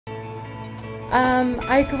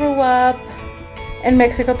I grew up in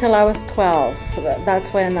Mexico till I was 12.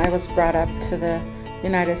 That's when I was brought up to the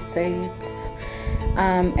United States.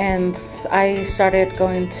 And I started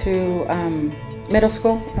going to middle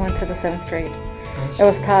school. I went to the 7th grade. It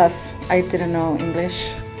was tough. I didn't know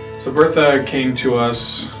English. So Bertha came to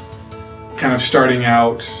us kind of starting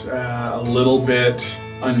out a little bit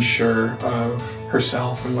unsure of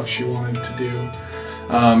herself and what she wanted to do.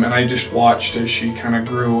 And I just watched as she kind of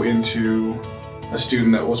grew into a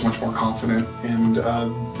student that was much more confident in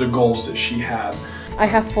the goals that she had. I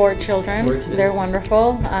have 4 children. They're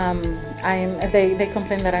wonderful. They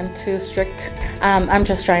complain that I'm too strict. I'm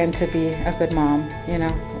just trying to be a good mom, you know,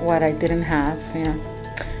 what I didn't have, you know.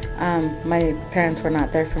 My parents were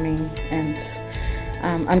not there for me, and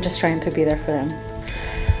I'm just trying to be there for them.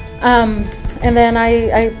 And then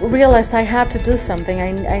I realized I had to do something.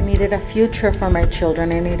 I needed a future for my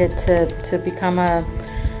children. I needed to become a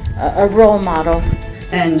role model.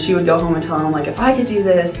 And she would go home and tell them, like, if I could do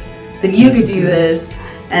this, then you could do this.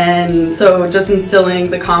 And so just instilling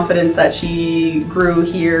the confidence that she grew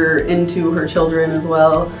here into her children as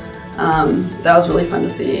well, that was really fun to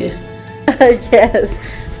see. Yes.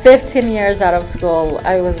 15 years out of school,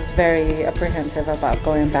 I was very apprehensive about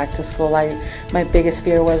going back to school. My biggest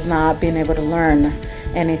fear was not being able to learn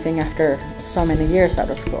anything after so many years out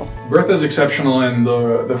of school. Bertha's exceptional in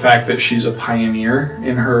the fact that she's a pioneer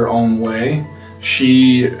in her own way.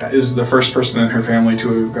 She is the first person in her family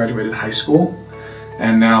to have graduated high school,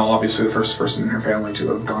 and now obviously the first person in her family to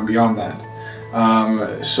have gone beyond that.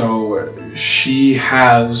 So she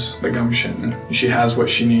has the gumption. She has what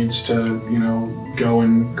she needs to, you know, go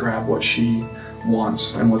and grab what she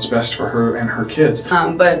wants and what's best for her and her kids.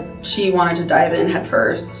 But she wanted to dive in head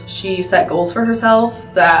first. She set goals for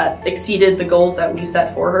herself that exceeded the goals that we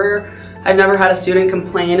set for her. I've never had a student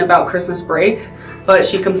complain about Christmas break, but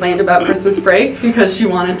she complained about Christmas break because she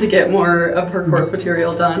wanted to get more of her course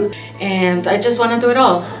material done. And I just want to do it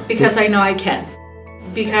all because I know I can.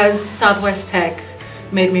 Because Southwest Tech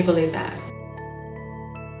made me believe that.